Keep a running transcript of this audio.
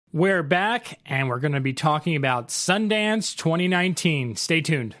We're back, and we're going to be talking about Sundance 2019. Stay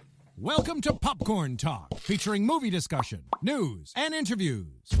tuned. Welcome to Popcorn Talk, featuring movie discussion, news, and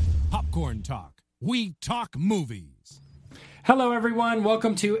interviews. Popcorn Talk. We talk movies. Hello, everyone.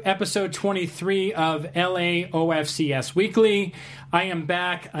 Welcome to episode 23 of LAOFCS Weekly. I am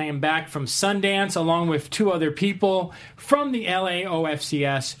back. I am back from Sundance along with two other people from the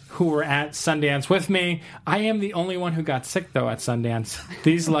LAOFCS who were at Sundance with me. I am the only one who got sick, though, at Sundance.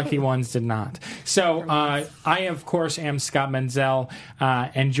 These lucky ones did not. So I, of course, am Scott Menzel,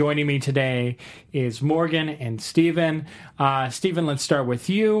 and joining me today is Morgan and Steven. Steven, let's start with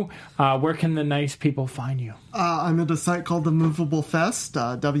you. Where can the nice people find you? I'm at a site called The Movable Fest,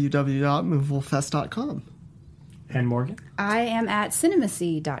 www.movablefest.com. And Morgan? I am at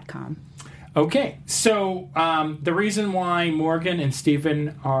cinemacy.com. Okay, so the reason why Morgan and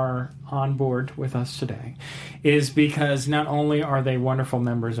Steven are on board with us today is because not only are they wonderful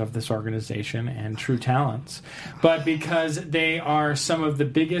members of this organization and true talents, but because they are some of the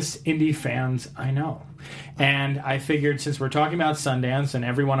biggest indie fans I know. And I figured, since we're talking about Sundance, and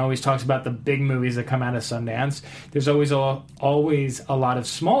everyone always talks about the big movies that come out of Sundance, there's always a lot of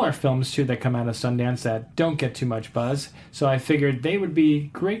smaller films, too, that come out of Sundance that don't get too much buzz. So I figured they would be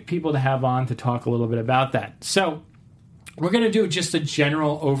great people to have on to talk a little bit about that. So we're going to do just a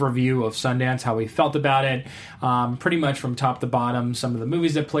general overview of Sundance, how we felt about it, pretty much from top to bottom, some of the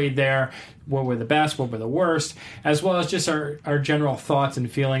movies that played there, what were the best, what were the worst, as well as just our general thoughts and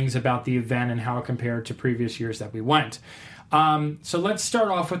feelings about the event and how it compared to previous years that we went. So let's start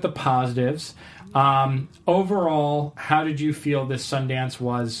off with the positives. Overall, how did you feel this Sundance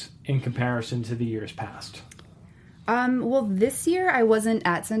was in comparison to the years past? Well, this year I wasn't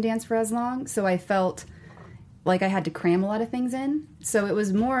at Sundance for as long, so I felt like I had to cram a lot of things in. So it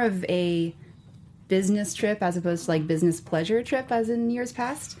was more of a business trip as opposed to like business pleasure trip as in years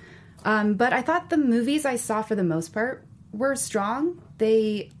past. But I thought the movies I saw for the most part were strong.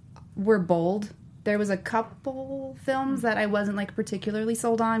 They were bold. There was a couple films that I wasn't like particularly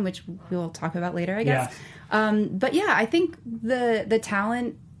sold on, which we'll talk about later, I guess. Yeah. But yeah, I think the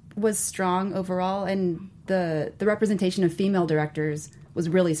talent was strong overall, and the representation of female directors was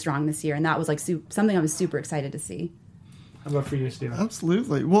really strong this year, and that was like something I was super excited to see. How about for you, Steven?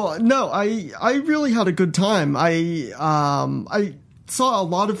 Absolutely. Well, no, I really had a good time. I saw a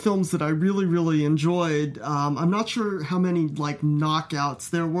lot of films that I really, really enjoyed. I'm not sure how many like knockouts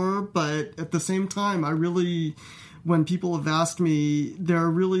there were, but at the same time, when people have asked me, there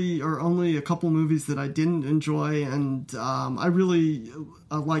really are only a couple movies that I didn't enjoy, and I really,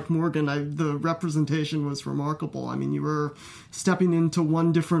 like Morgan, the representation was remarkable. I mean, you were stepping into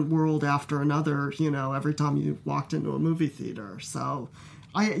one different world after another, every time you walked into a movie theater. So,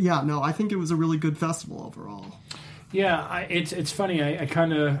 I think it was a really good festival overall. Yeah, it's funny. I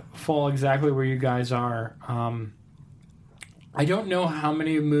kind of fall exactly where you guys are. I don't know how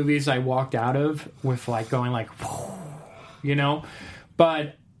many movies I walked out of with like going like,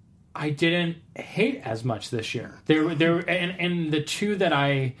 but I didn't hate as much this year. There and the two that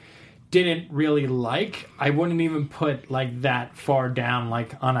I didn't really like, I wouldn't even put like that far down,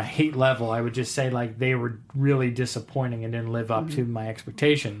 like on a hate level. I would just say like they were really disappointing and didn't live up to my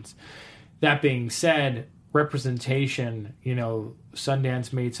expectations. That being said, representation,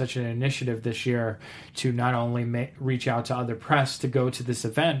 Sundance made such an initiative this year to not only reach out to other press to go to this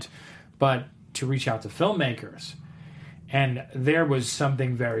event, but to reach out to filmmakers. And there was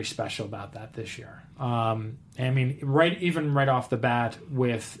something very special about that this year. I mean, right off the bat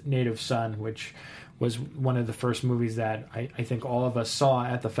with Native Son, which was one of the first movies that I think all of us saw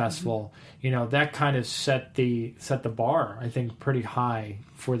at the festival. That kind of set the bar, I think, pretty high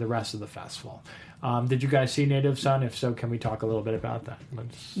for the rest of the festival. Did you guys see Native Son? If so, can we talk a little bit about that?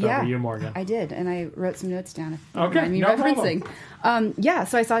 Let's start with you, Morgan. I did, and I wrote some notes down. Okay, no referencing.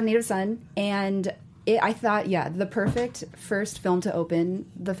 So I saw Native Son, and I thought, the perfect first film to open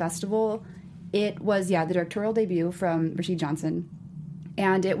the festival. It was, the directorial debut from Rashid Johnson,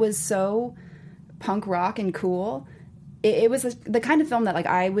 and it was so punk rock and cool. It was the kind of film that like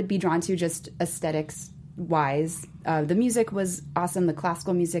I would be drawn to just aesthetics wise. The music was awesome. The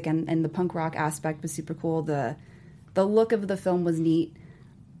classical music and the punk rock aspect was super cool. The look of the film was neat,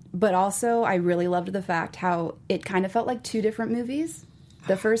 but also I really loved the fact how it kind of felt like two different movies.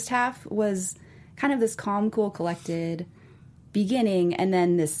 The first half was kind of this calm, cool, collected beginning, and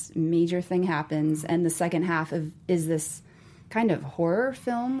then this major thing happens, and the second half is this kind of horror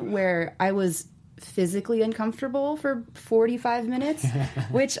film where I was physically uncomfortable for 45 minutes,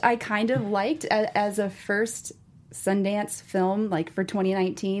 which I kind of liked as a first Sundance film, like for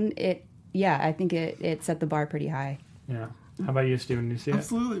 2019. I think it set the bar pretty high. Yeah. How about you, Steven? You see it?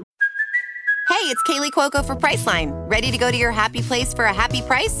 Absolutely. Hey, it's Kaylee Cuoco for Priceline. Ready to go to your happy place for a happy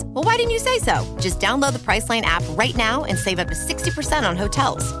price? Well, why didn't you say so? Just download the Priceline app right now and save up to 60% on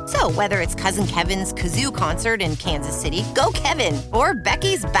hotels. So whether it's Cousin Kevin's Kazoo Concert in Kansas City, go Kevin, or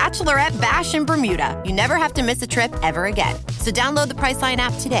Becky's Bachelorette Bash in Bermuda, you never have to miss a trip ever again. So download the Priceline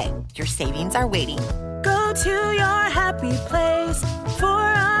app today. Your savings are waiting. Go to your happy place for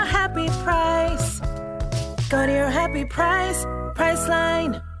a happy price. Go to your happy price,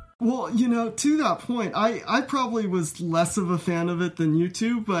 Priceline. Well, to that point, I probably was less of a fan of it than you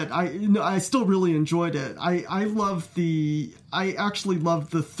two, but I still really enjoyed it. I actually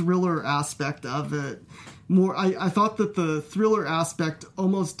loved the thriller aspect of it more. I thought that the thriller aspect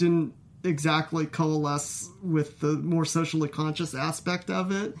almost didn't exactly coalesce with the more socially conscious aspect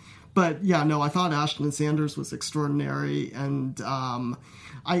of it. But yeah, no, I thought Ashton Sanders was extraordinary, and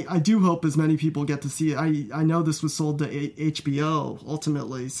I do hope as many people get to see it. I know this was sold to HBO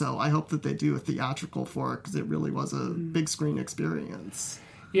ultimately, so I hope that they do a theatrical for it, because it really was a big screen experience.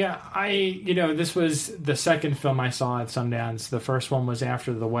 Yeah, this was the second film I saw at Sundance. The first one was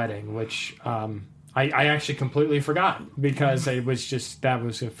After the Wedding, which I actually completely forgot, because that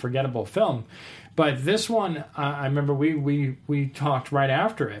was a forgettable film. But this one, I remember we talked right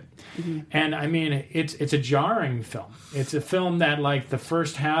after it. Mm-hmm. And I mean, it's a jarring film. It's a film that, like, the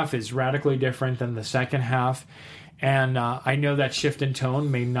first half is radically different than the second half. And I know that shift in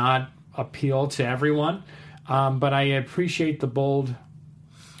tone may not appeal to everyone, but I appreciate the bold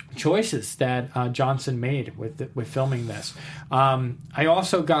choices that Johnson made with filming this. I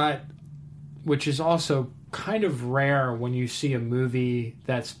also got, which is also kind of rare when you see a movie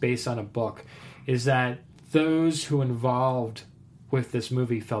that's based on a book, is that those who involved with this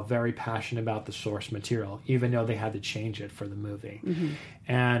movie felt very passionate about the source material, even though they had to change it for the movie. Mm-hmm.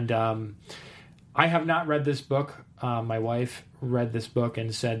 And I have not read this book. My wife read this book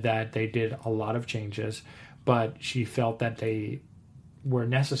and said that they did a lot of changes, but she felt that they were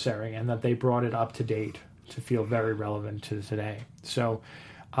necessary and that they brought it up to date to feel very relevant to today. So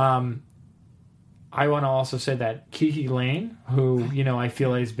I want to also say that Kiki Lane, who, I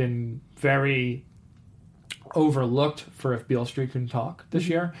feel has been very overlooked for If Beale Street Can Talk this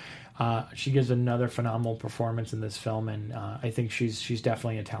year. She gives another phenomenal performance in this film, and I think she's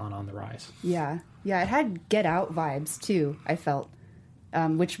definitely a talent on the rise. Yeah, it had Get Out vibes too, I felt, I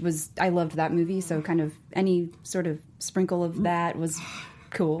loved that movie, so kind of any sort of sprinkle of that was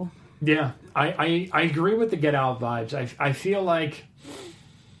cool. Yeah, I agree with the Get Out vibes. I feel like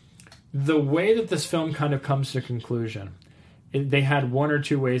the way that this film kind of comes to conclusion, they had one or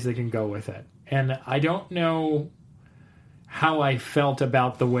two ways they can go with it. And I don't know how I felt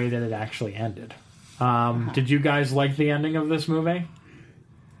about the way that it actually ended. Did you guys like the ending of this movie?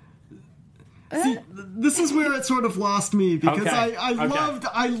 See, this is where it sort of lost me, because Okay.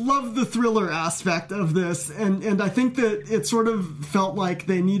 I loved the thriller aspect of this, and I think that it sort of felt like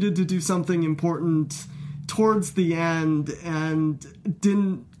they needed to do something important towards the end, and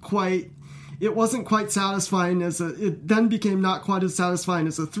it wasn't quite satisfying it then became not quite as satisfying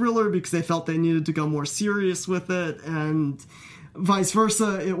as a thriller, because they felt they needed to go more serious with it, and vice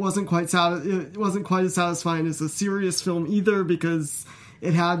versa. It wasn't quite as satisfying as a serious film either, because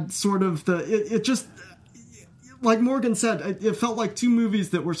it had sort of it just, like Morgan said, it felt like two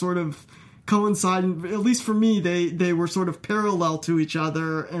movies that were sort of coinciding. At least for me, they were sort of parallel to each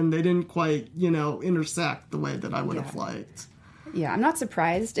other, and they didn't quite, intersect the way that I would have liked. Yeah, I'm not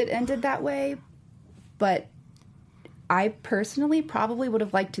surprised it ended that way, but I personally probably would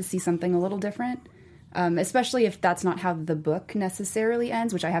have liked to see something a little different, especially if that's not how the book necessarily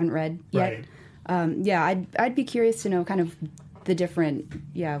ends, which I haven't read yet. Right. I'd be curious to know kind of the different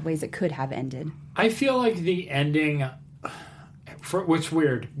ways it could have ended. I feel like the ending, which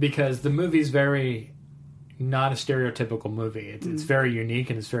weird, because the movie's very not a stereotypical movie. It's very unique,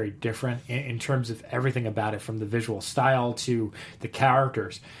 and it's very different in terms of everything about it, from the visual style to the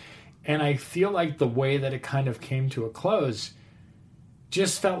characters. And I feel like the way that it kind of came to a close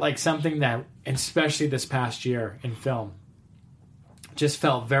just felt like something that, especially this past year in film, just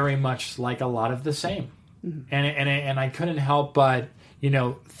felt very much like a lot of the same. Mm-hmm. And I couldn't help but,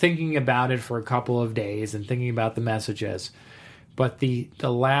 thinking about it for a couple of days and thinking about the messages. But the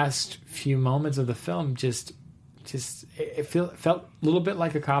last few moments of the film just it felt a little bit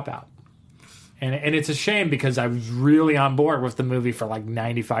like a cop-out. And it's a shame, because I was really on board with the movie for like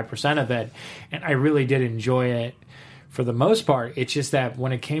 95% of it, and I really did enjoy it for the most part. It's just that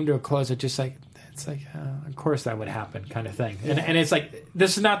when it came to a close, of course that would happen, kind of thing. And it's like,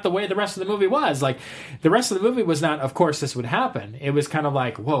 this is not the way the rest of the movie was. Like, the rest of the movie was not, of course this would happen. It was kind of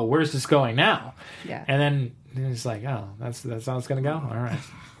like, whoa, where's this going now? Yeah. And then And it's like, oh, that's how it's going to go? All right.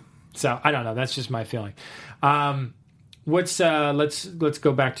 So, I don't know. That's just my feeling. Let's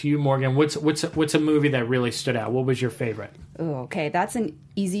go back to you, Morgan. What's a movie that really stood out? What was your favorite? Ooh, okay, that's an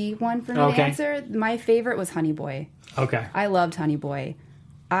easy one for me to answer. My favorite was Honey Boy. Okay. I loved Honey Boy.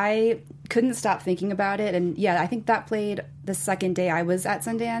 I couldn't stop thinking about it. And yeah, I think that played the second day I was at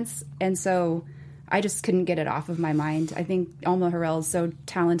Sundance. And so I just couldn't get it off of my mind. I think Alma Harrell is so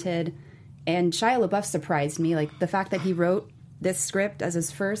talented. And Shia LaBeouf surprised me. Like, the fact that he wrote this script as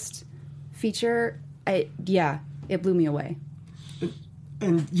his first feature, it blew me away.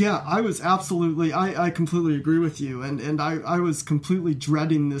 And yeah, I was absolutely, I completely agree with you. And I was completely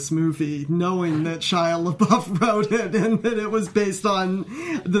dreading this movie, knowing that Shia LaBeouf wrote it and that it was based on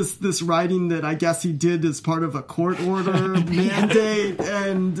this writing that I guess he did as part of a court order mandate.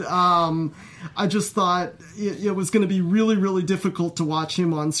 And I just thought it was going to be really, really difficult to watch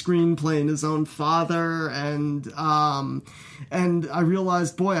him on screen playing his own father. And I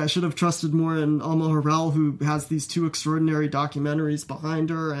realized, boy, I should have trusted more in Alma Harrell, who has these two extraordinary documentaries behind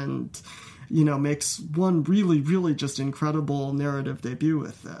her and, makes one really, really just incredible narrative debut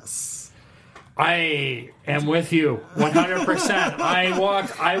with this. I am with you 100%. I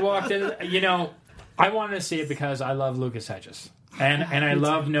walked in, I wanted to see it because I love Lucas Hedges and I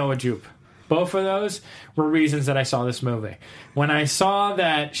love Noah Jupe. Both of those were reasons that I saw this movie. When I saw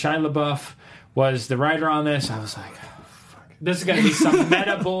that Shia LaBeouf was the writer on this, I was like, this is going to be some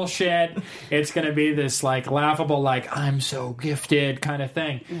meta bullshit. It's going to be this laughable, I'm so gifted kind of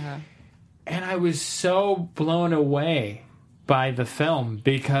thing. Yeah. And I was so blown away by the film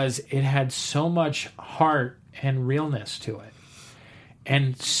because it had so much heart and realness to it.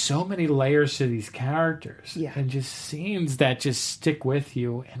 And so many layers to these characters. Yeah. And just scenes that just stick with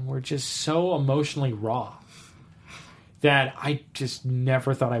you and were just so emotionally raw that I just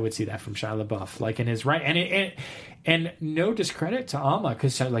never thought I would see that from Shia LaBeouf. In his right... And no discredit to Alma,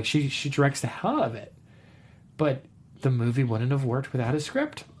 because she directs the hell out of it. But the movie wouldn't have worked without a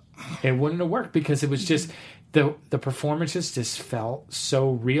script. It wouldn't have worked because it was just... The performances just felt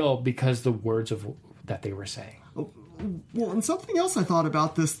so real because the words that they were saying. Well, and something else I thought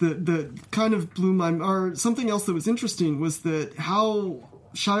about this that kind of blew my... Or something else that was interesting was that how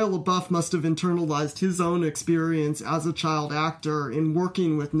Shia LaBeouf must have internalized his own experience as a child actor in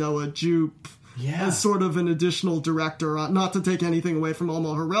working with Noah Jupe as sort of an additional director. Not to take anything away from Alma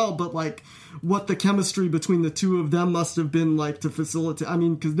Harrell, but what the chemistry between the two of them must have been to facilitate... I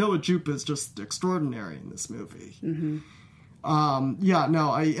mean, because Noah Jupe is just extraordinary in this movie. Mm-hmm. And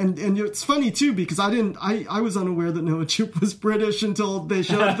it's funny too because I was unaware that Noah Jupe was British until they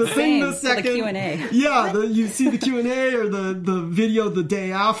showed the thing the second the Q&A. Yeah, you see the Q&A or the video the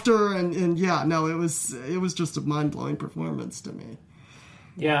day after, and it was just a mind-blowing performance to me.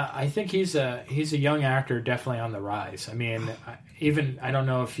 Yeah, I think he's a young actor, definitely on the rise. I mean, I don't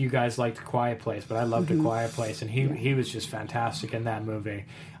know if you guys liked A Quiet Place, but I loved A Quiet Place, and he was just fantastic in that movie.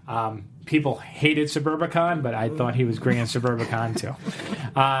 People hated Suburbicon, but I thought he was great in Suburbicon too.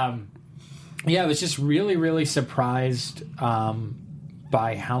 I was just really, really surprised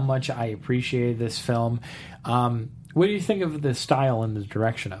by how much I appreciated this film. What do you think of the style and the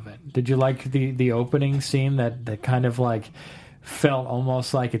direction of it? Did you like the opening scene that kind of felt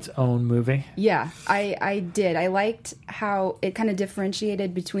almost like its own movie? Yeah, I did. I liked how it kind of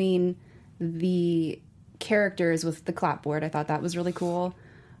differentiated between the characters with the clapboard. I thought that was really cool.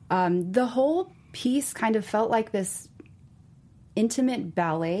 The whole piece kind of felt like this intimate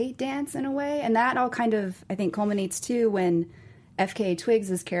ballet dance in a way, and that all kind of, I think, culminates too when F.K.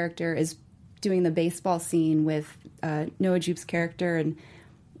 Twigs' character is doing the baseball scene with Noah Jupe's character, and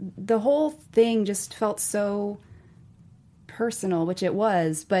the whole thing just felt so personal, which it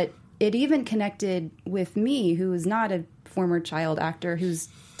was, but it even connected with me, who is not a former child actor whose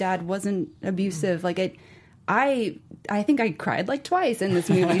dad wasn't abusive. I think I cried twice in this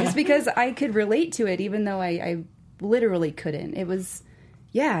movie just because I could relate to it, even though I literally couldn't. It was,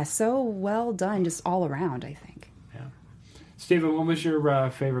 so well done, just all around, I think. Yeah. Stephen, what was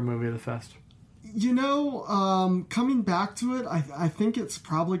your favorite movie of the fest? Coming back to it, I think it's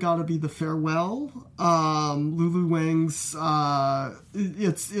probably got to be The Farewell. Lulu Wang's,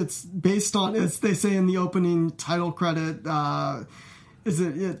 it's based on, as they say in the opening title credit,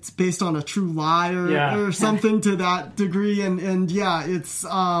 it's based on a true lie or something to that degree. And it's,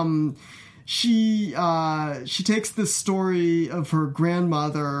 she takes this story of her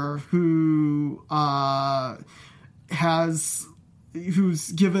grandmother who, has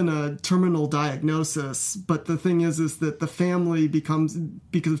who's given a terminal diagnosis, but the thing is that the family becomes,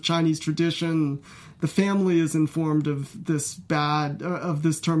 because of Chinese tradition, the family is informed of this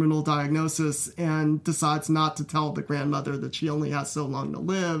terminal diagnosis and decides not to tell the grandmother that she only has so long to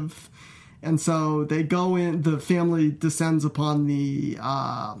live. And so they go in, the family descends upon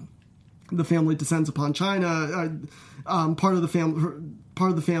China. Part of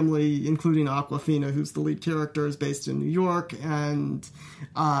the family, including Awkwafina, who's the lead character, is based in New York, and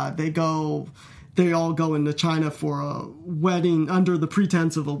they all go into China for a wedding under the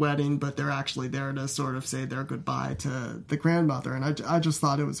pretense of a wedding, but they're actually there to sort of say their goodbye to the grandmother. And I just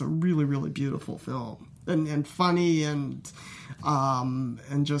thought it was a really, really beautiful film and funny and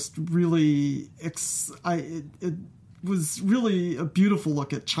just really it was really a beautiful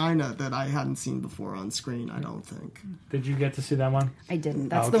look at China that I hadn't seen before on screen, I don't think. Did you get to see that one? I didn't.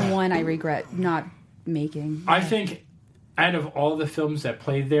 That's the one I regret not making. I think out of all the films that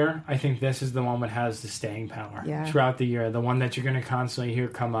played there, I think this is the one that has the staying power throughout the year. The one that you're going to constantly hear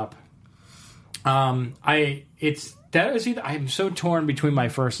come up. I'm so torn between my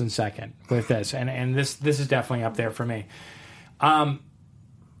first and second with this, and this is definitely up there for me.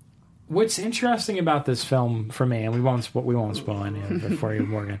 What's interesting about this film for me, and we won't spoil any before you,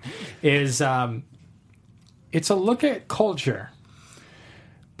 Morgan, is it's a look at culture,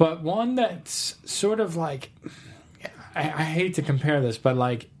 but one that's sort of like, I hate to compare this, but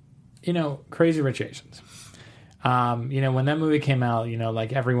like, Crazy Rich Asians. When that movie came out,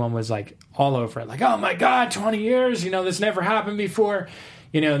 like everyone was like all over it, like, oh my God, 20 years, this never happened before,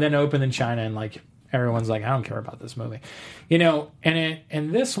 then it opened in China and like, everyone's like, I don't care about this movie,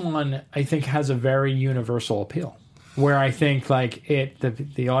 and this one I think has a very universal appeal, where I think like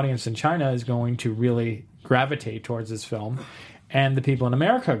the audience in China is going to really gravitate towards this film, and the people in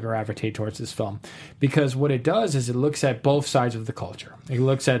America gravitate towards this film, because what it does is it looks at both sides of the culture. It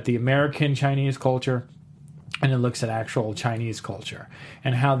looks at the American Chinese culture, and it looks at actual Chinese culture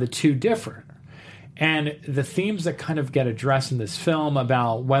and how the two differ. And the themes that kind of get addressed in this film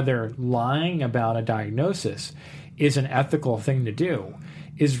about whether lying about a diagnosis is an ethical thing to do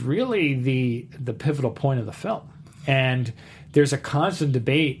is really the pivotal point of the film. And there's a constant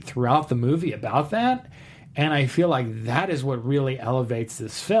debate throughout the movie about that. And I feel like that is what really elevates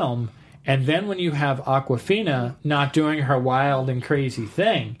this film. And then when you have Awkwafina not doing her wild and crazy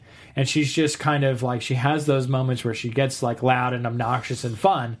thing, and she's just kind of like, she has those moments where she gets like loud and obnoxious and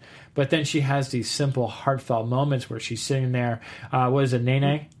fun, but then she has these simple, heartfelt moments where she's sitting there. What is it,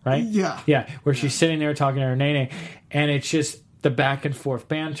 Nene, right? Yeah. Where she's sitting there talking to her Nene, and it's just the back and forth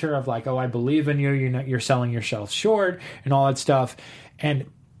banter of like, oh, I believe in you. You're selling yourself short and all that stuff. And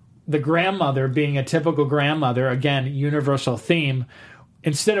the grandmother being a typical grandmother, again, universal theme.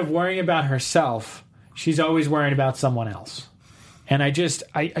 Instead of worrying about herself, she's always worrying about someone else. And I just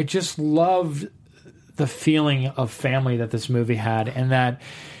loved the feeling of family that this movie had, and that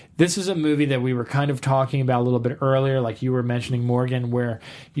this is a movie that we were kind of talking about a little bit earlier, like you were mentioning, Morgan, where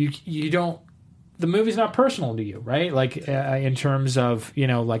you don't, the movie's not personal to you, right? Like in terms of,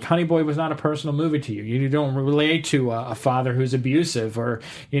 like Honey Boy was not a personal movie to you. You don't relate to a father who's abusive or,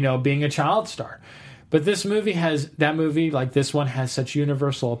 being a child star. But this movie like this one has such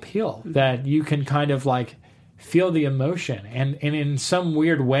universal appeal that you can kind of like feel the emotion, and in some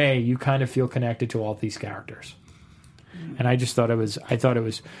weird way you kind of feel connected to all these characters. And I thought it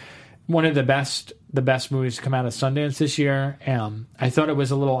was one of the best movies to come out of Sundance this year. I thought it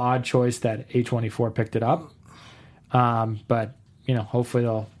was a little odd choice that A24 picked it up, but hopefully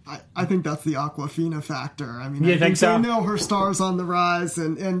they'll. I think that's the Awkwafina factor. I mean, I think so? They know her star's on the rise,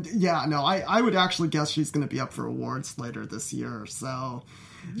 and yeah, no, I would actually guess she's going to be up for awards later this year. So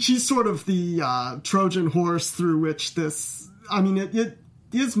she's sort of the Trojan horse through which this. I mean, it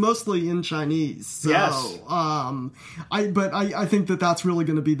is mostly in Chinese. So, yes. I think that's really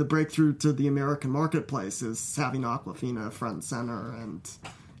going to be the breakthrough to the American marketplace, is having Awkwafina front and center and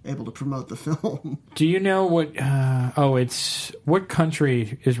able to promote the film. Do you know what? What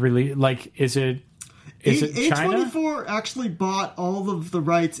country is really like? Is it China? A24 actually bought all of the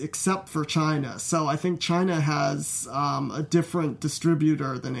rights except for China, so I think China has a different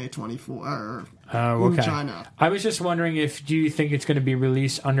distributor than A24 in China. I was just wondering do you think it's going to be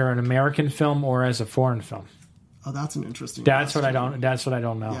released under an American film or as a foreign film? Oh, that's an interesting. That's question. what I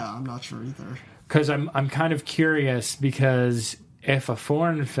don't know. Yeah, I'm not sure either. Because I'm kind of curious, because if a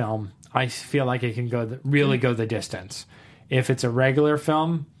foreign film, I feel like it can go the distance. If it's a regular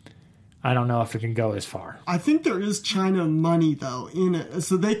film, I don't know if it can go as far. I think there is China money, though, in it.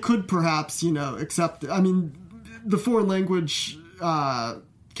 So they could perhaps, accept. I mean, the foreign language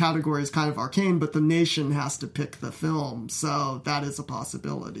category is kind of arcane, but the nation has to pick the film. So that is a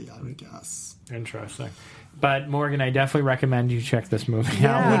possibility, I would guess. Interesting. But Morgan, I definitely recommend you check this movie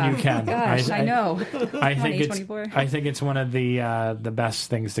out when you can. Gosh, I know. I think it's one of the best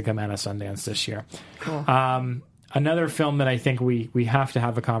things to come out of Sundance this year. Cool. Another film that I think we have to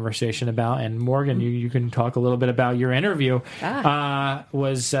have a conversation about, and Morgan, you can talk a little bit about your interview,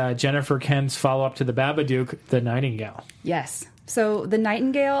 was Jennifer Kent's follow-up to The Babadook, The Nightingale. Yes. So The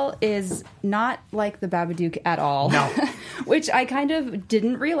Nightingale is not like The Babadook at all. No. Which I kind of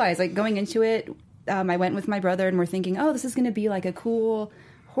didn't realize. Like, going into it, I went with my brother and we're thinking, oh, this is going to be like a cool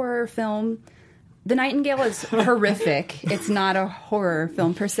horror film. The Nightingale is horrific. It's not a horror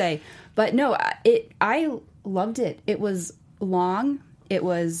film per se. But no, I loved it. It was long, it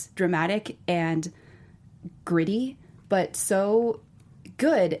was dramatic and gritty, but so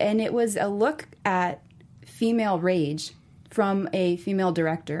good. And it was a look at female rage from a female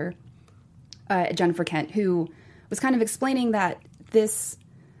director, Jennifer Kent, who was kind of explaining that this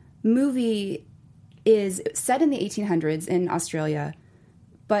movie is set in the 1800s in Australia,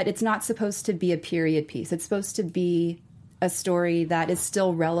 but it's not supposed to be a period piece. It's supposed to be a story that is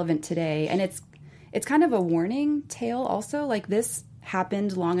still relevant today. And it's kind of a warning tale also. Like, this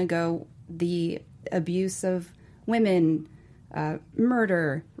happened long ago. The abuse of women,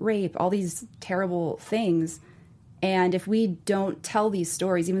 murder, rape, all these terrible things. And if we don't tell these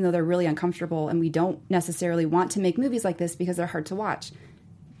stories, even though they're really uncomfortable, and we don't necessarily want to make movies like this because they're hard to watch,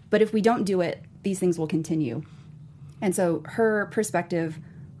 but if we don't do it, these things will continue. And so her perspective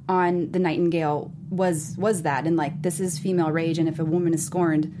on The Nightingale was that, and like, this is female rage, and if a woman is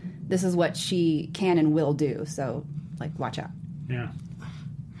scorned, this is what she can and will do. So, like, watch out. Yeah.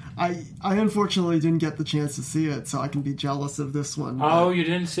 I unfortunately didn't get the chance to see it, so I can be jealous of this one. Oh, you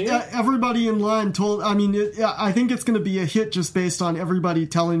didn't see it? Everybody in line told... I mean, I think it's going to be a hit just based on everybody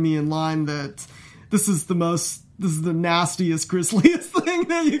telling me in line that this is the nastiest, grisliest thing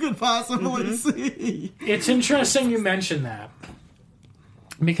that you could possibly see. It's interesting you mentioned that,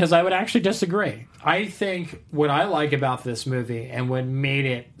 because I would actually disagree. I think what I like about this movie and what made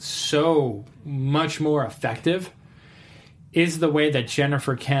it so much more effective is the way that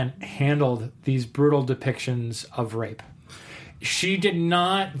Jennifer Kent handled these brutal depictions of rape. She did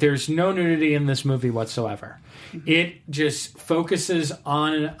not... There's no nudity in this movie whatsoever. It just focuses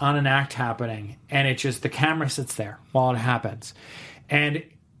on an act happening, and it just... The camera sits there while it happens. And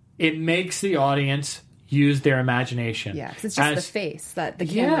it makes the audience use their imagination. Yeah, 'cause it's just the face that the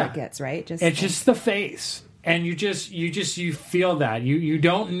camera gets, right? It's just the face. And you feel that. You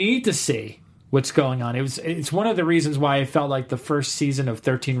don't need to see what's going on. It's one of the reasons why I felt like the first season of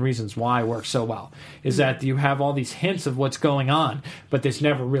 13 Reasons Why worked so well, is that you have all these hints of what's going on, but it's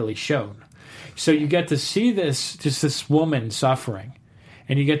never really shown. So you get to see this woman suffering,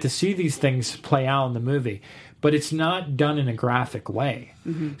 and you get to see these things play out in the movie, but it's not done in a graphic way.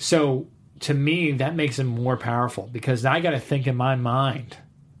 Mm-hmm. So to me, that makes it more powerful, because I got to think in my mind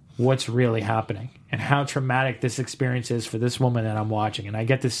what's really happening and how traumatic this experience is for this woman that I'm watching. And I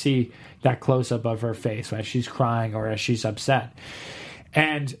get to see that close-up of her face as she's crying or as she's upset.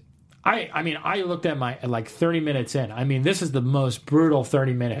 And I looked at my, like 30 minutes in. I mean, this is the most brutal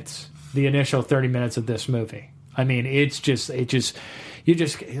 30 minutes, the initial 30 minutes of this movie. I mean,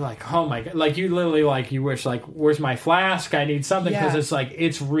 you're like, oh my God. Like, you literally, like, you wish, like, where's my flask? I need something, because it's like,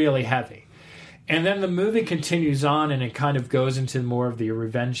 it's really heavy. And then the movie continues on, and it kind of goes into more of the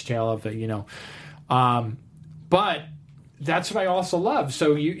revenge tale of it, but that's what I also love.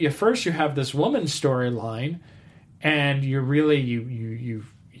 So you first you have this woman's storyline, and you really you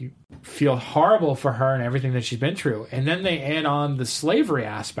feel horrible for her and everything that she's been through. And then they add on the slavery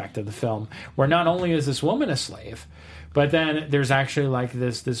aspect of the film, where not only is this woman a slave, but then there's actually like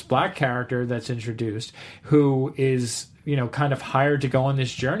this black character that's introduced, who is, kind of hired to go on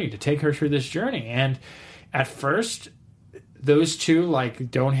this journey, to take her through this journey. And at first, those two like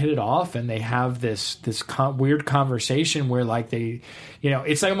don't hit it off, and they have this weird conversation where like they,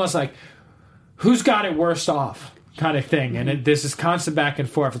 it's almost like, who's got it worst off kind of thing. And this is constant back and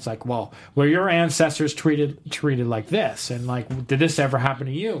forth. It's like, well, were your ancestors treated like this, and like, did this ever happen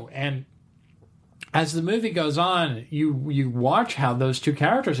to you? And as the movie goes on, you watch how those two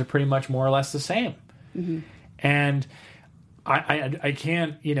characters are pretty much more or less the same. Mm-hmm. And I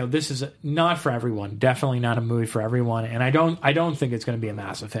can't, this is not for everyone. Definitely not a movie for everyone. And I don't think it's going to be a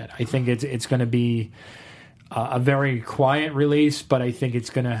massive hit. I think it's going to be a very quiet release, but I think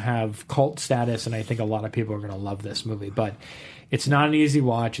it's going to have cult status, and I think a lot of people are going to love this movie. But it's not an easy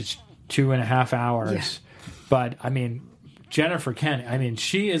watch. It's 2.5 hours. Yeah. But I mean, Jennifer Kent, I mean,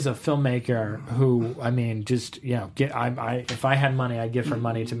 she is a filmmaker who, I mean, just, if I had money, I'd give her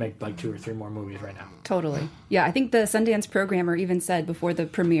money to make like 2 or 3 more movies right now. Totally. Yeah, I think the Sundance programmer even said before the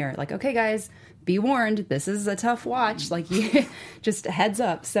premiere, like, okay, guys, be warned, this is a tough watch. Like, just a heads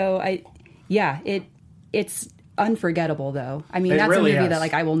up. So, it's unforgettable, though. I mean, that's really a movie is. that,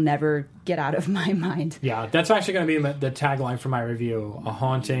 like, I will never get out of my mind. Yeah, that's actually going to be the tagline for my review, a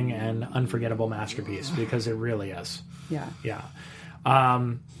haunting and unforgettable masterpiece, because it really is. Yeah. Yeah.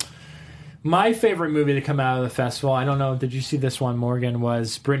 My favorite movie to come out of the festival, I don't know, did you see this one, Morgan,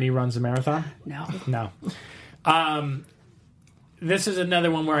 was Brittany Runs a Marathon? No. This is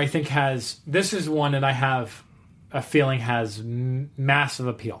another one where I think this is one that I have a feeling has massive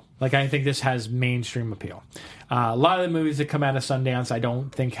appeal. Like, I think this has mainstream appeal. A lot of the movies that come out of Sundance I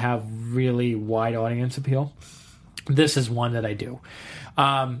don't think have really wide audience appeal. This is one that I do.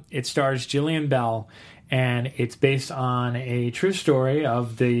 It stars Jillian Bell, and it's based on a true story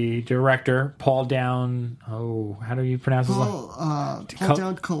of the director, Paul Down... Oh, how do you pronounce his name? Paul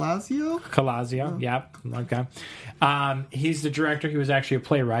Down Colasio? Colasio, yep. Okay. He's the director. He was actually a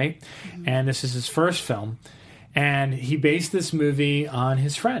playwright, and this is his first film. And he based this movie on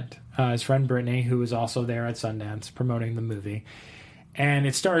his friend Brittany, who was also there at Sundance promoting the movie. And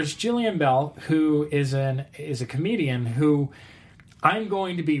it stars Jillian Bell, who is a comedian who, I'm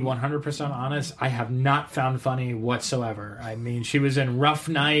going to be 100% honest, I have not found funny whatsoever. I mean, she was in Rough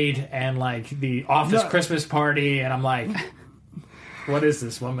Night and like the Office Christmas Party, and I'm like, what is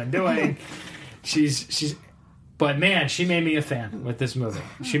this woman doing? But man, she made me a fan with this movie.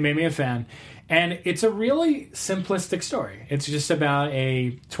 She made me a fan. And it's a really simplistic story. It's just about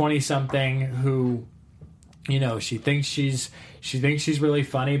a 20-something who, she thinks she's really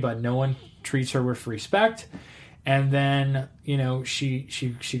funny, but no one treats her with respect. And then,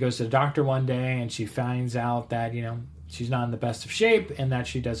 she goes to the doctor one day and she finds out that, she's not in the best of shape and that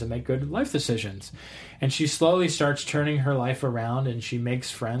she doesn't make good life decisions. And she slowly starts turning her life around, and she makes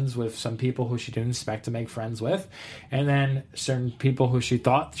friends with some people who she didn't expect to make friends with. And then certain people who she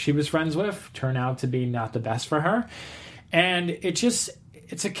thought she was friends with turn out to be not the best for her. And it's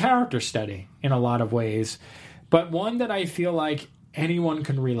a character study in a lot of ways, but one that I feel like anyone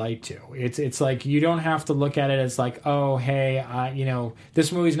can relate to. It's like, you don't have to look at it as like, oh, hey,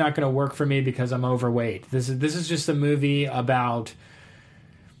 this movie's not going to work for me because I'm overweight. This is just a movie about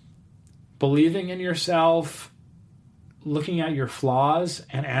believing in yourself, looking at your flaws,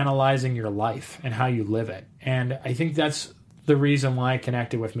 and analyzing your life and how you live it. And I think that's the reason why it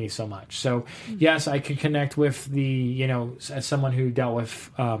connected with me so much. So yes, I can connect with as someone who dealt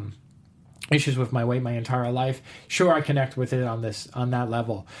with issues with my weight my entire life. Sure, I connect with it on that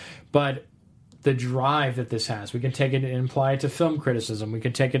level, but the drive that this has, we can take it and apply it to film criticism. We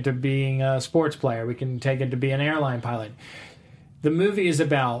can take it to being a sports player. We can take it to being an airline pilot. The movie is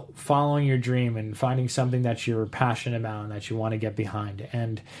about following your dream and finding something that you're passionate about and that you want to get behind.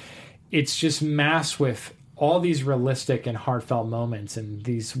 And it's just masked with all these realistic and heartfelt moments and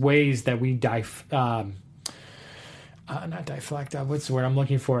these ways that we not deflect. What's the word I'm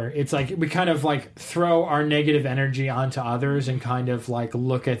looking for? It's like we kind of like throw our negative energy onto others and kind of like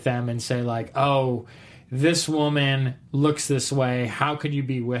look at them and say like, oh, this woman looks this way. How could you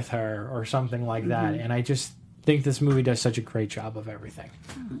be with her? Or something like that. And I just think this movie does such a great job of everything.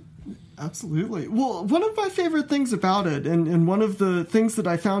 Absolutely. Well, one of my favorite things about it, and one of the things that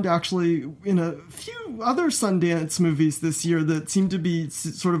I found actually in a few other Sundance movies this year that seemed to be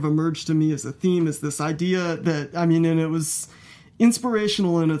sort of emerged to me as a theme, is this idea that, and it was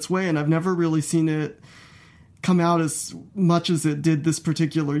inspirational in its way, and I've never really seen it come out as much as it did this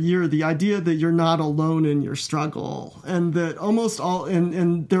particular year, the idea that you're not alone in your struggle, and that almost all,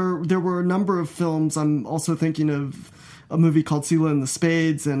 and there were a number of films, I'm also thinking of a movie called Seela and the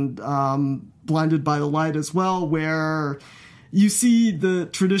Spades and Blinded by the Light as well, where you see the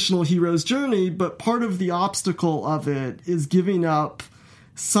traditional hero's journey, but part of the obstacle of it is giving up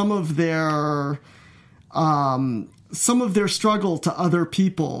some of their struggle to other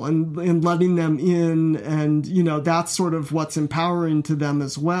people and letting them in, and that's sort of what's empowering to them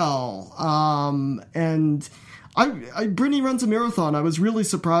as well. And Brittany Runs a Marathon, I was really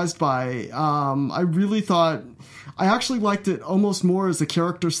surprised by. I really thought I actually liked it almost more as a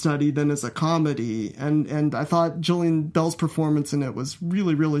character study than as a comedy, and I thought Jillian Bell's performance in it was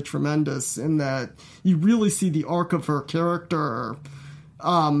really, really tremendous, in that you really see the arc of her character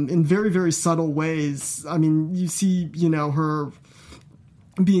in very, very subtle ways. I mean, you see, her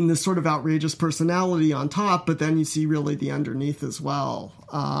being this sort of outrageous personality on top, but then you see really the underneath as well.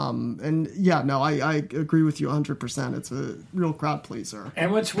 And yeah, no, I agree with you 100%. It's a real crowd pleaser.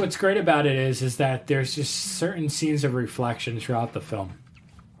 And what's great about it is that there's just certain scenes of reflection throughout the film.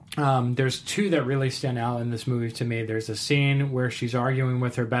 There's two that really stand out in this movie to me. There's a scene where she's arguing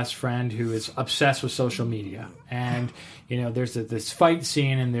with her best friend who is obsessed with social media. And, there's this fight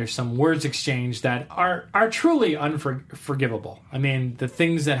scene and there's some words exchanged that are truly unforgivable. I mean, the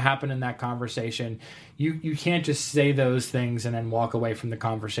things that happen in that conversation, you can't just say those things and then walk away from the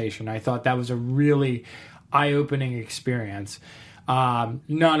conversation. I thought that was a really eye-opening experience.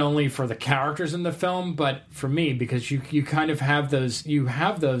 Not only for the characters in the film, but for me, because you kind of have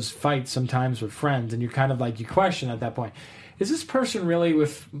those fights sometimes with friends, and you kind of you question at that point, is this person really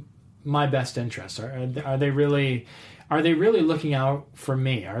with my best interests? Are they really looking out for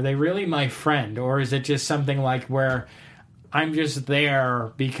me? Are they really my friend? Or is it just something where I'm just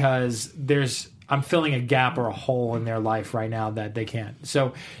there because I'm filling a gap or a hole in their life right now that they can't.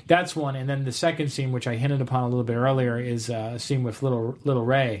 So that's one. And then the second scene, which I hinted upon a little bit earlier, is a scene with little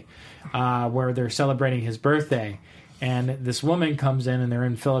Ray, where they're celebrating his birthday. And this woman comes in, and they're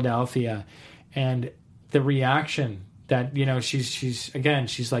in Philadelphia. And the reaction that, she's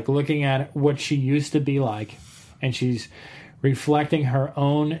looking at what she used to be like, and she's reflecting her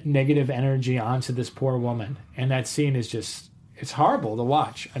own negative energy onto this poor woman. And that scene is it's horrible to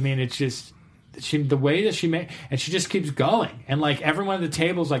watch. I mean, it's just... the way that she made, and she just keeps going, and everyone at the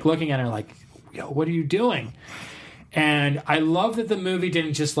table's looking at her yo, what are you doing? And I love that the movie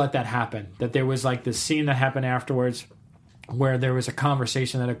didn't just let that happen, that there was this scene that happened afterwards where there was a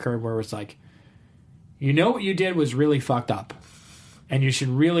conversation that occurred where it was what you did was really fucked up, and you should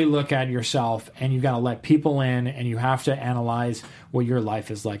really look at yourself, and you got to let people in, and you have to analyze what your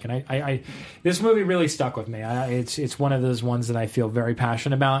life is like. And I this movie really stuck with me. It's one of those ones that I feel very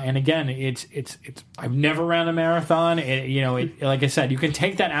passionate about. And again, it's I've never ran a marathon. Like I said, you can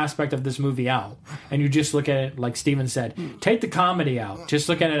take that aspect of this movie out, and you just look at it like Steven said. Take the comedy out. Just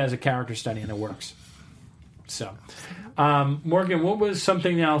look at it as a character study, and it works. So, Morgan, what was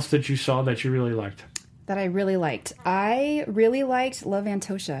something else that you saw that you really liked? That I really liked. I really liked Love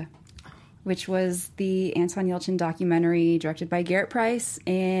Antosha, which was the Anton Yelchin documentary directed by Garrett Price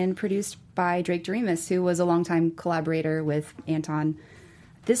and produced by Drake Doremus, who was a longtime collaborator with Anton.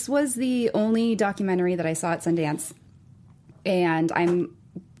 This was the only documentary that I saw at Sundance, and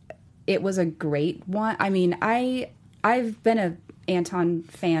it was a great one. I mean, I've been a Anton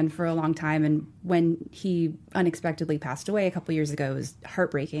fan for a long time, and when he unexpectedly passed away a couple years ago, it was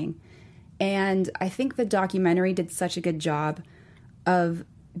heartbreaking. And I think the documentary did such a good job of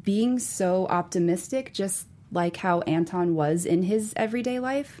being so optimistic, just like how Anton was in his everyday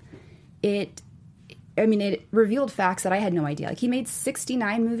life. It revealed facts that I had no idea. He made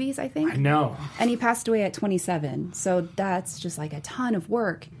 69 movies, I think. I know. And he passed away at 27. So that's just a ton of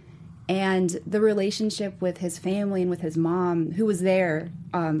work. And the relationship with his family and with his mom, who was there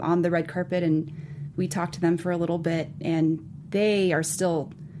on the red carpet, and we talked to them for a little bit, and they are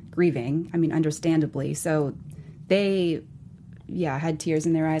still grieving, understandably. So they, had tears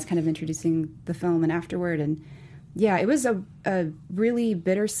in their eyes kind of introducing the film and afterward. And, it was a really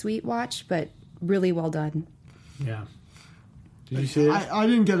bittersweet watch, but really well done. Yeah. Did you see it? I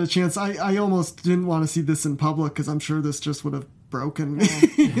didn't get a chance. I almost didn't want to see this in public because I'm sure this just would have broken me.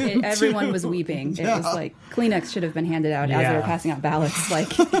 Everyone was weeping. It was Kleenex should have been handed out as they were passing out ballots.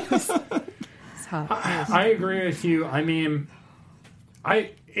 It was tough. I agree with you.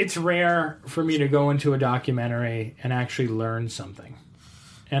 It's rare for me to go into a documentary and actually learn something.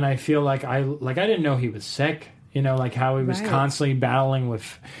 And I feel I didn't know he was sick, how he was constantly battling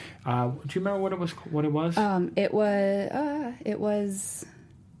with, do you remember what it was? It was,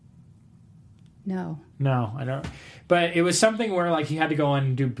 no, I don't, but it was something where he had to go in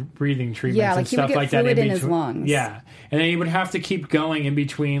and do breathing treatments and stuff like that. Fluid in his lungs. Yeah. And then he would have to keep going in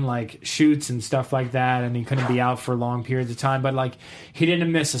between shoots and stuff like that. And he couldn't be out for long periods of time, but he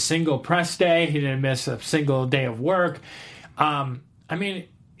didn't miss a single press day. He didn't miss a single day of work.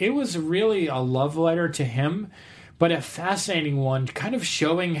 It was really a love letter to him, but a fascinating one, kind of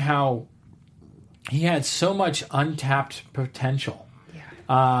showing how he had so much untapped potential.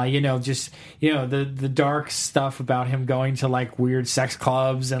 The dark stuff about him going to weird sex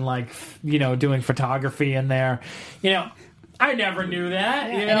clubs and doing photography in there. I never knew that.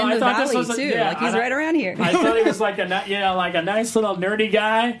 And in the valley too. He's right around here. I thought he was a nice little nerdy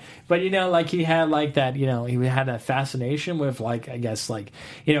guy, but he had that. He had that fascination with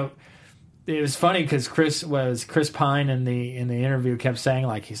it was funny because Chris Pine in the interview kept saying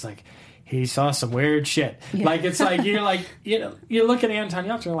he saw some weird shit. Like, it's like, you're like, you look at Anton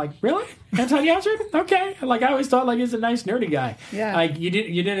Yelchin, you're like, really? Anton Yelchin? Okay. Like, I always thought, like, he's a nice, nerdy guy. Yeah. Like, you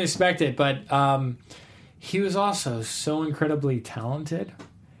didn't expect it, but he was also so incredibly talented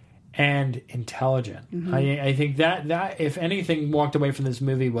and intelligent. Mm-hmm. I think that, if anything, walked away from this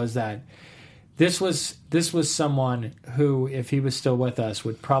movie was that this was someone who, if he was still with us,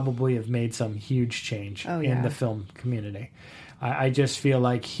 would probably have made some huge change in the film community. I just feel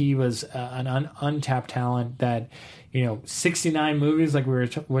like he was an untapped talent that, 69 movies, like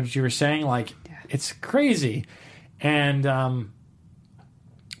what you were saying, like, it's crazy. And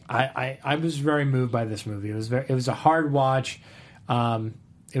I was very moved by this movie. It was a hard watch.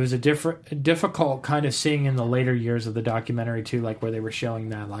 It was a difficult kind of seeing in the later years of the documentary too, like where they were showing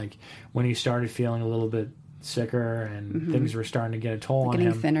that, like, when he started feeling a little bit sicker and things were starting to get a toll on him.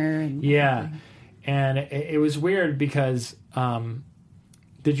 Getting thinner. And And it was weird because,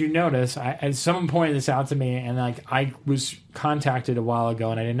 did you notice, someone pointed this out to me, and like, I was contacted a while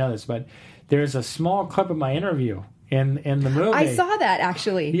ago and I didn't know this, but there's a small clip of my interview in the movie. I saw that,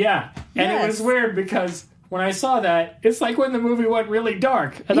 actually. Yeah. And it was weird because when I saw that, it's like when the movie went really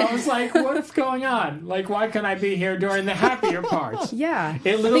dark. And I was like, what's going on? Like, why can't I be here during the happier parts? Yeah.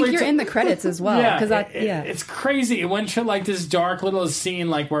 It I think you're in the credits as well. It's crazy. It went to like this dark little scene,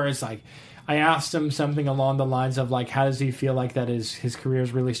 like where it's like, I asked him something along the lines of like, how does he feel like that his career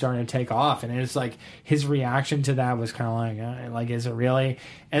is really starting to take off? And it's like, his reaction to that was kind of like, is it really?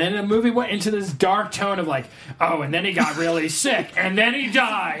 And then the movie went into this dark tone of like, oh, and then he got really sick, and then he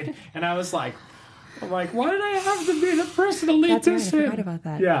died. And I was like, why did I have to be the person to lead this in? I forgot about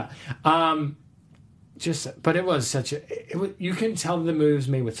that. Yeah. But it was you can tell the movie was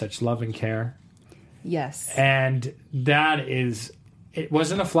made with such love and care. Yes. And it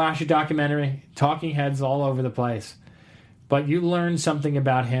wasn't a flashy documentary, talking heads all over the place, but you learn something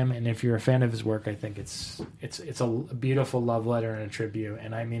about him. And if you're a fan of his work, I think it's a beautiful love letter and a tribute.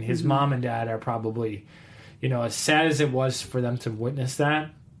 And I mean, his mom and dad are probably, as sad as it was for them to witness that,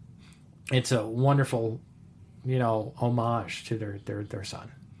 it's a wonderful, homage to their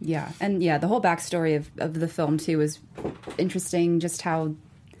son. Yeah. And the whole backstory of the film too is interesting. Just how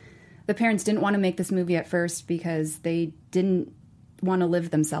the parents didn't want to make this movie at first because they didn't want to live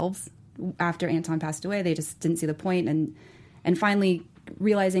themselves after Anton passed away. They just didn't see the point, and finally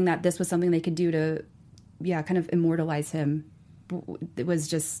realizing that this was something they could do to kind of immortalize him. It was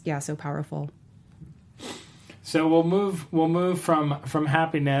just so powerful. So we'll move from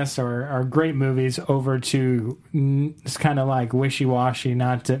happiness or great movies over to it's kind of like wishy-washy,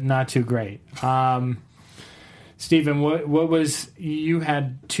 not too great. Stephen, what was, you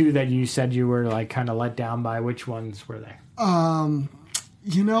had two that you said you were like kind of let down by. Which ones were they?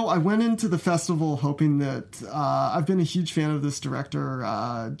 I went into the festival hoping that I've been a huge fan of this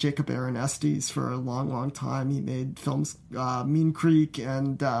director, Jacob Aaron Estes, for a long, long time. He made films Mean Creek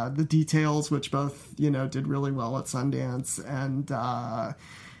and The Details, which both, did really well at Sundance. And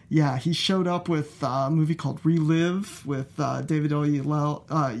he showed up with a movie called Relive with David Oyelowo.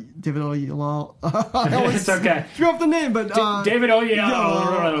 It's okay. Threw up the name, but David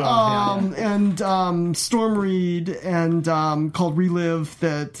Oyelowo. And Storm Reed, and called Relive,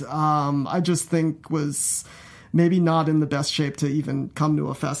 that I just think was maybe not in the best shape to even come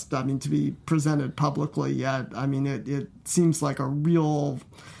to to be presented publicly yet. I mean, it seems like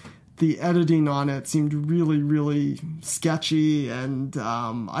the editing on it seemed really, really sketchy, and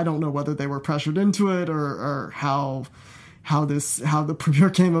I don't know whether they were pressured into it or how the premiere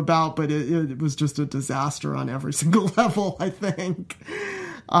came about, but it was just a disaster on every single level, I think.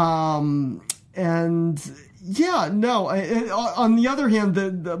 On the other hand,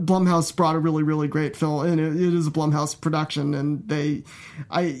 the Blumhouse brought a really, really great film, and it is a Blumhouse production, and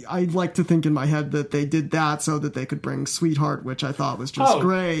I like to think in my head that they did that so that they could bring Sweetheart, which I thought was just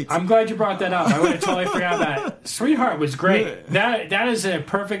great. I'm glad you brought that up. I would have totally forgot that. Sweetheart was great. That is a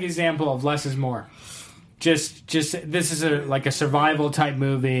perfect example of less is more. Just this is a survival type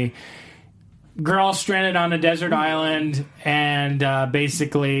movie. Girl stranded on a desert island, and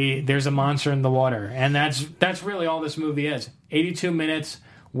basically there's a monster in the water, and that's really all this movie is. 82 minutes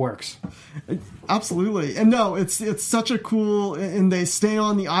works. Absolutely. And no, it's such a cool, and they stay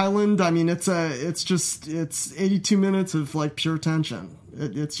on the island. I mean, it's 82 minutes of like pure tension.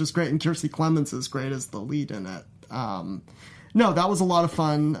 It's just great, and Kiersey Clemons is great as the lead in it. No, that was a lot of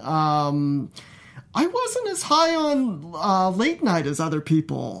fun. I wasn't as high on Late Night as other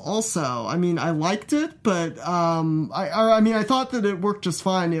people. Also, I mean, I liked it, but I thought that it worked just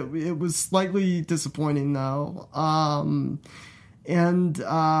fine. It was slightly disappointing though. And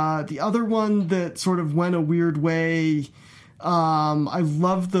the other one that sort of went a weird way I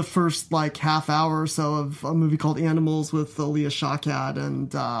loved the first like half hour or so of a movie called Animals with Leah Shawkat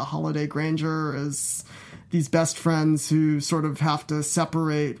and Holiday Granger as these best friends who sort of have to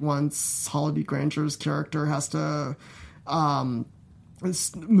separate once Holiday Granger's character has to wants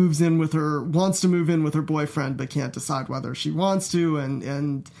to move in with her boyfriend but can't decide whether she wants to,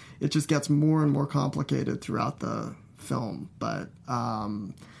 and it just gets more and more complicated throughout the film. But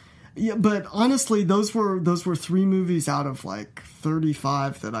yeah, but honestly, those were 3 movies out of like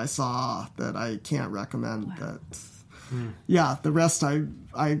 35 that I saw that I can't recommend. Wow. That yeah, the rest I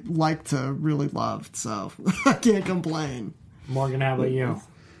liked to really loved, so I can't complain. Morgan, how about you?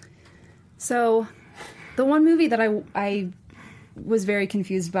 So the one movie that I was very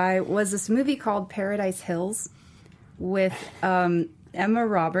confused by was this movie called Paradise Hills with Emma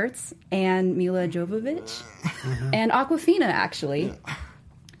Roberts and Mila Jovovich and Awkwafina, actually,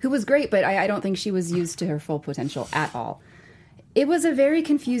 who was great, but I don't think she was used to her full potential at all. It was a very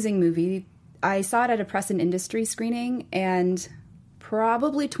confusing movie. I saw it at a Press and Industry screening, and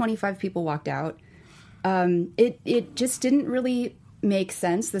probably 25 people walked out. It just didn't really make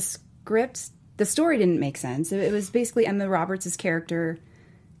sense. The story didn't make sense. It was basically Emma Roberts' character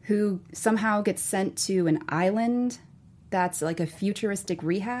who somehow gets sent to an island that's like a futuristic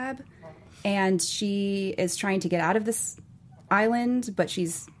rehab, and she is trying to get out of this island, but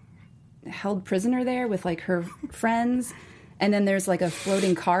she's held prisoner there with like her friends, and then there's like a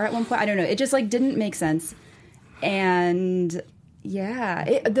floating car at one point. I don't know. It just like didn't make sense. And yeah,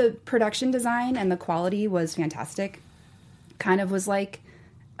 the production design and the quality was fantastic. Kind of was like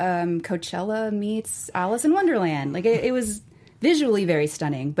Coachella meets Alice in Wonderland. Like it was visually very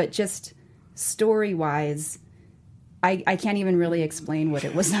stunning, but just story-wise, I can't even really explain what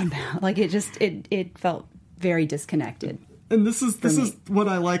it was about. Like it felt very disconnected. And this is what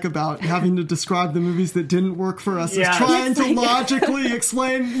I like about having to describe the movies that didn't work for us, Yeah. is trying to logically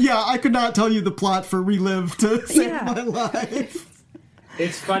explain. Yeah, I could not tell you the plot for Relive to save my life.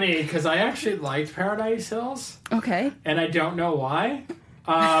 It's funny because I actually liked Paradise Hills. Okay. And I don't know why.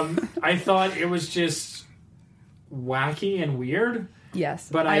 I thought it was just wacky and weird. Yes,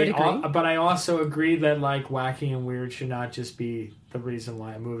 But I would agree. But I also agree that like wacky and weird should not just be the reason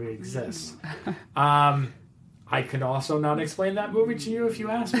why a movie exists. I could also not explain that movie to you if you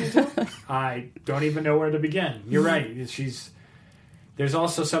asked me to. I don't even know where to begin. You're right. There's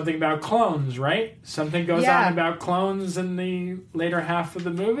also something about clones, right? Something goes on about clones in the later half of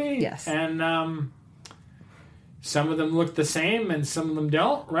the movie. Yes. And some of them look the same and some of them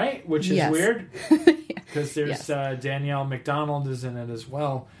don't, right? Which is weird. Because there's Danielle McDonald is in it as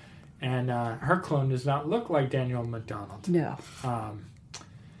well. And her clone does not look like Danielle McDonald. No.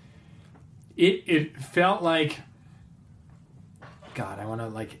 It felt like, God, I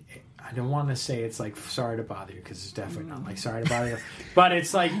don't want to say it's like Sorry to Bother You, because it's definitely not like Sorry to Bother You, but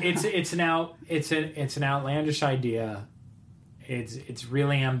it's like it's an outlandish idea. It's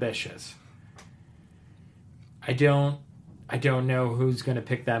really ambitious. I don't know who's going to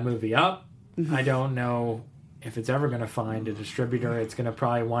pick that movie up. Mm-hmm. I don't know if it's ever going to find a distributor. It's going to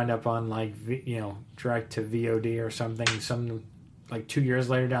probably wind up on like direct to VOD or something, some like 2 years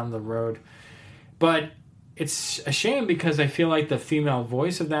later down the road. But it's a shame because I feel like the female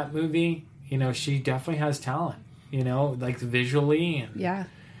voice of that movie, she definitely has talent, like visually, and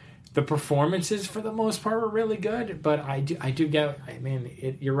the performances for the most part were really good. But I do get,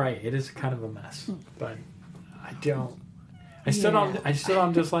 you're right, it is kind of a mess, but I still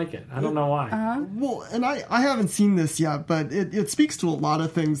don't dislike it. I don't know why. Well, and I haven't seen this yet, but it speaks to a lot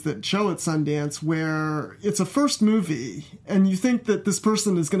of things that show at Sundance, where it's a first movie, and you think that this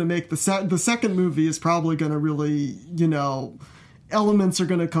person is going to make the second movie is probably going to really, elements are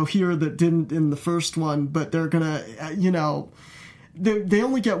going to cohere that didn't in the first one, but they're going to, they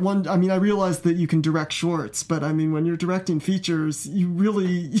only get one. I mean, I realize that you can direct shorts, but I mean, when you're directing features,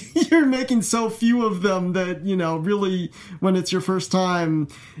 you're making so few of them that, really, when it's your first time,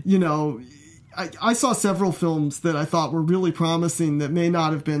 I saw several films that I thought were really promising that may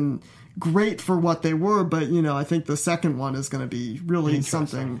not have been great for what they were, but, I think the second one is going to be really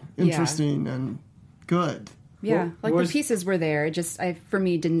something interesting and good. Yeah, the pieces were there. It just, for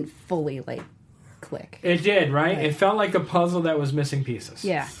me, didn't fully, click. It did, right? It felt like a puzzle that was missing pieces.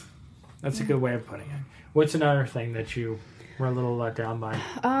 Yeah. That's a good way of putting it. What's another thing that you were a little let down by?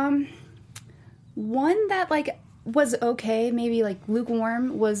 One that, was okay, maybe,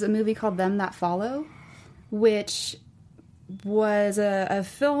 lukewarm, was a movie called Them That Follow, which was a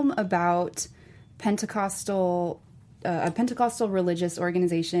film about a Pentecostal religious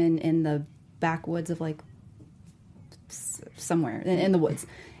organization in the backwoods of, somewhere in the woods.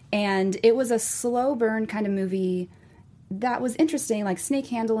 And it was a slow burn kind of movie that was interesting, like snake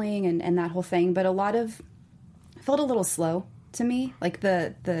handling and that whole thing, but felt a little slow to me. Like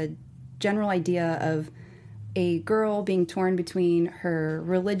the general idea of a girl being torn between her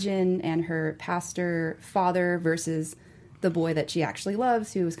religion and her pastor father versus the boy that she actually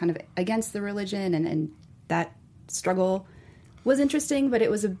loves, who was kind of against the religion, and that struggle was interesting, but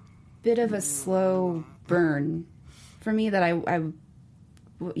it was a bit of a slow burn for me that it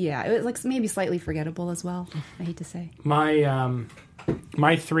was like maybe slightly forgettable as well. I hate to say.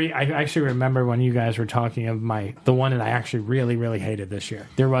 My three, I actually remember when you guys were talking of the one that I actually really, really hated this year.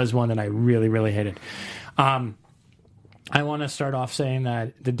 There was one that I really, really hated. I want to start off saying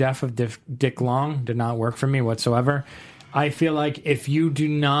that the death of Dick Long did not work for me whatsoever. I feel like if you do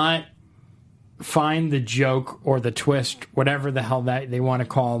not find the joke or the twist, whatever the hell that they want to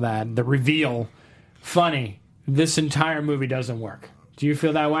call that, the reveal, funny, this entire movie doesn't work. Do you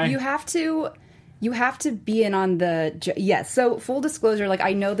feel that way? You have to be in on the... Yes, so full disclosure, like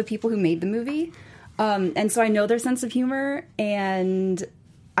I know the people who made the movie, and so I know their sense of humor, and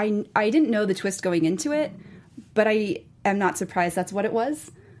I didn't know the twist going into it, but I am not surprised that's what it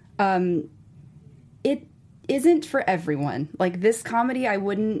was. It isn't for everyone. Like this comedy, I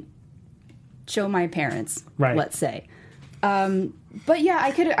wouldn't show my parents, right, let's say. But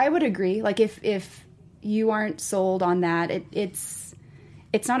yeah, I would agree. Like if you aren't sold on that, it's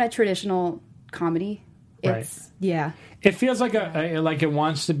not a traditional comedy. It's right. Yeah. It feels like like it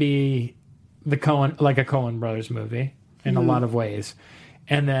wants to be a Coen Brothers movie in a lot of ways.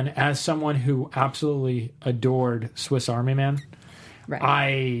 And then as someone who absolutely adored Swiss Army Man, right,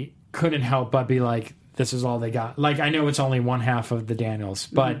 I couldn't help but be like, this is all they got. Like, I know it's only one half of the Daniels,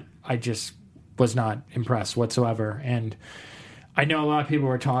 but I just was not impressed whatsoever. And I know a lot of people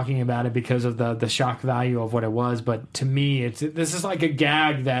were talking about it because of the shock value of what it was, but to me, this is like a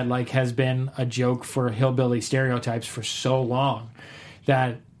gag that like has been a joke for hillbilly stereotypes for so long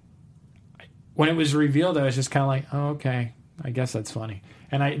that when it was revealed, I was just kind of like, oh, okay, I guess that's funny.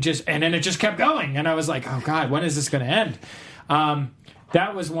 And then it just kept going, and I was like, oh God, when is this going to end?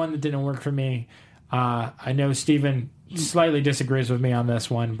 That was one that didn't work for me. I know Steven slightly disagrees with me on this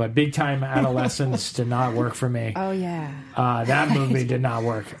one, but Big Time Adolescence did not work for me. Oh yeah, that movie did not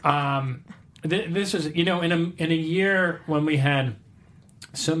work. This was, in a year when we had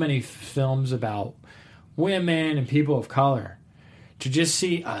so many films about women and people of color, to just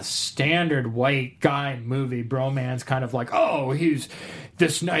see a standard white guy movie bromance, kind of like, oh, he's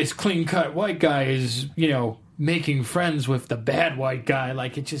this nice clean cut white guy is making friends with the bad white guy.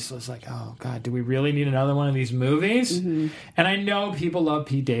 Like, it just was like, oh God, do we really need another one of these movies? Mm-hmm. And I know people love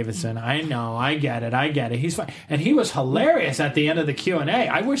Pete Davidson. I know, I get it. He's fine, and he was hilarious at the end of the Q&A.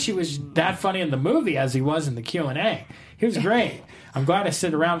 I wish he was that funny in the movie as he was in the Q&A. He was great. I'm glad I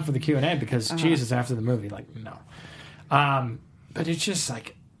sit around for the Q&A because Jesus, after the movie, like, no. But it's just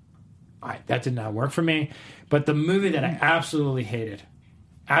like, that did not work for me. But the movie that I absolutely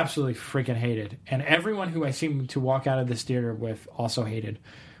freaking hated, and everyone who I seemed to walk out of this theater with also hated,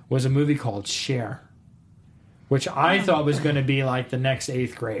 was a movie called Cher, which I thought was going to be like the next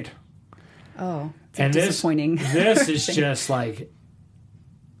 8th grade. Oh, and disappointing. This is just like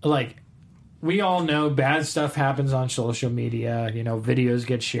we all know bad stuff happens on social media. Videos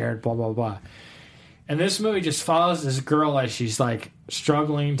get shared, blah blah blah. And this movie just follows this girl as she's like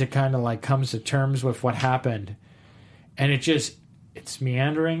struggling to kind of like comes to terms with what happened. And it's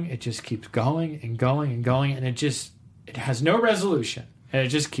meandering. It just keeps going and going and going. And it has no resolution. And it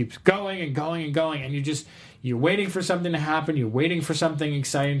just keeps going and going and going. And you're waiting for something to happen. You're waiting for something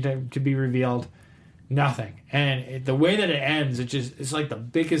exciting to be revealed. Nothing. And the way that it ends, it's like the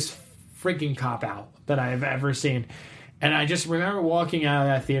biggest freaking cop-out that I've ever seen. And I just remember walking out of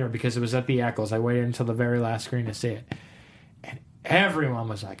that theater because it was at the Eccles. I waited until the very last screen to see it. And everyone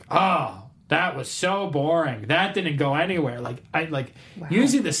was like, oh, that was so boring. That didn't go anywhere. Wow.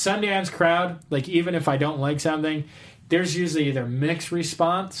 Usually the Sundance crowd, like even if I don't like something, there's usually either mixed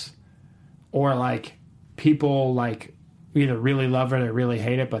response or like people like either really love it or really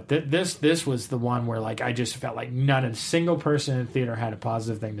hate it. But this was the one where like I just felt like not a single person in the theater had a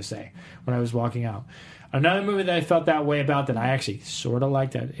positive thing to say when I was walking out. Another movie that I felt that way about that I actually sort of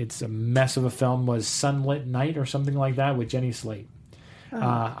liked, it's a mess of a film, was Sunlit Night or something like that with Jenny Slate. Oh.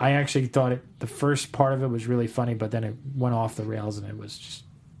 I actually thought the first part of it was really funny, but then it went off the rails and it was just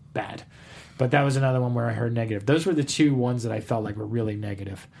bad. But that was another one where I heard negative. Those were the two ones that I felt like were really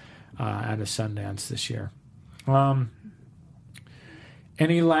negative out of Sundance this year.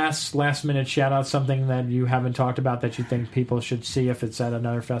 Any last minute shout out, something that you haven't talked about that you think people should see if it's at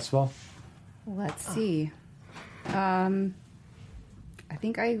another festival? Let's see. I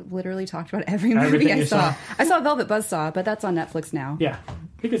think I literally talked about every movie Everything I you saw. saw. I saw Velvet Buzzsaw, but that's on Netflix now. Yeah,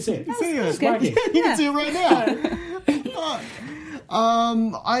 you can see it. See it. Wacky. You can see it right now.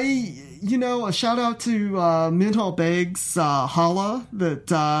 A shout out to Minho Baig's Hala that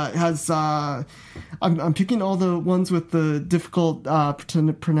has. I'm picking all the ones with the difficult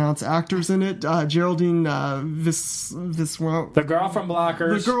to pronounce actors in it. Geraldine Viswant. The girl from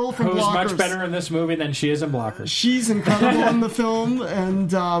Blockers. The girl from who's Blockers. much better in this movie than she is in Blockers. She's incredible in the film,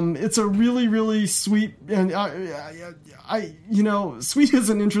 and it's a really, really sweet. And sweet is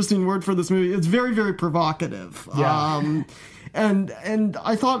an interesting word for this movie. It's very, very provocative. Yeah. And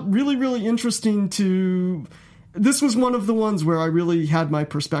I thought really, really interesting to. This was one of the ones where I really had my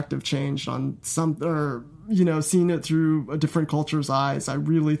perspective changed on seeing it through a different culture's eyes. I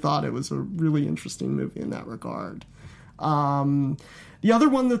really thought it was a really interesting movie in that regard. The other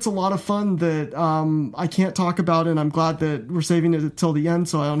one that's a lot of fun that I can't talk about, and I'm glad that we're saving it till the end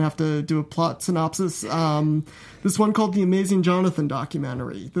so I don't have to do a plot synopsis. This one called The Amazing Jonathan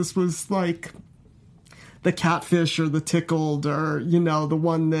documentary. This was like the Catfish or the Tickled, or the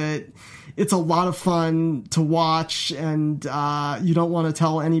one that it's a lot of fun to watch, and you don't want to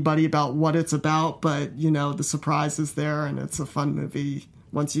tell anybody about what it's about, but the surprise is there, and it's a fun movie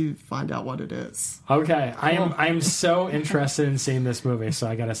once you find out what it is. Okay, I am so interested in seeing this movie, so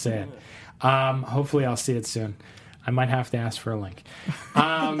I gotta say it. Hopefully I'll see it soon. I might have to ask for a link.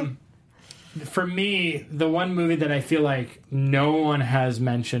 For me, the one movie that I feel like no one has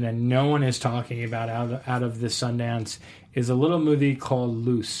mentioned and no one is talking about out of this Sundance is a little movie called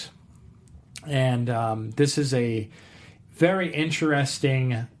Loose. And this is a very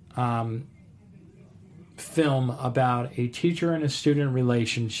interesting film about a teacher and a student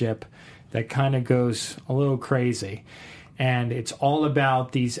relationship that kind of goes a little crazy. And it's all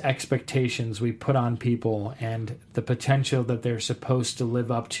about these expectations we put on people and the potential that they're supposed to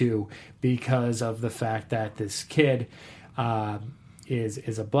live up to because of the fact that this kid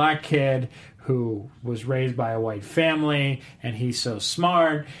is a black kid who was raised by a white family, and he's so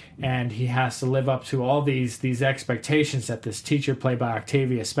smart, and he has to live up to all these expectations that this teacher, played by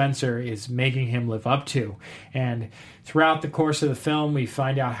Octavia Spencer, is making him live up to. And throughout the course of the film, we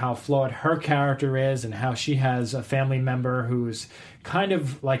find out how flawed her character is and how she has a family member who's kind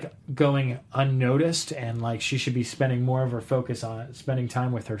of like going unnoticed, and like she should be spending more of her focus on spending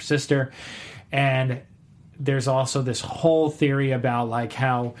time with her sister. And there's also this whole theory about like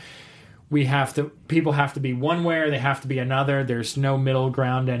how people have to be one way or they have to be another. There's no middle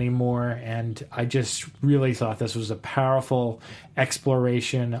ground anymore. And I just really thought this was a powerful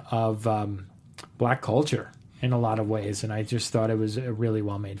exploration of black culture in a lot of ways. And I just thought it was a really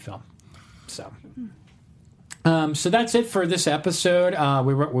well-made film. So that's it for this episode.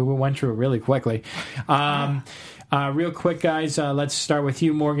 We went through it really quickly. Real quick, guys, let's start with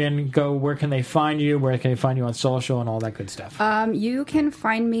you, Morgan. Where can they find you? Where can they find you on social and all that good stuff? You can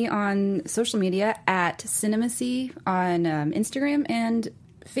find me on social media at Cinemacy on Instagram and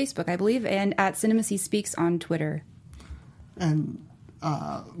Facebook, I believe, and at Cinemacy Speaks on Twitter. And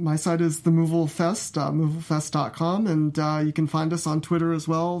my site is the Movable Fest, movablepest.com, and you can find us on Twitter as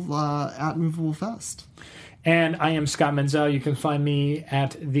well, at Movable Fest. And I am Scott Menzel. You can find me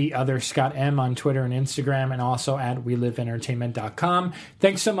at The Other Scott M on Twitter and Instagram, and also at WeLiveEntertainment.com.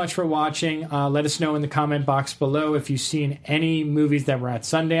 Thanks so much for watching. Let us know in the comment box below if you've seen any movies that were at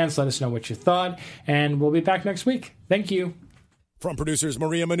Sundance. Let us know what you thought, and we'll be back next week. Thank you. From producers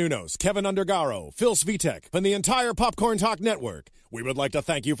Maria Menounos, Kevin Undergaro, Phil Svitek, and the entire Popcorn Talk Network, we would like to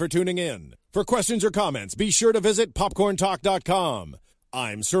thank you for tuning in. For questions or comments, be sure to visit popcorntalk.com.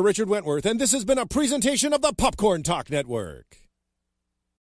 I'm Sir Richard Wentworth, and this has been a presentation of the Popcorn Talk Network.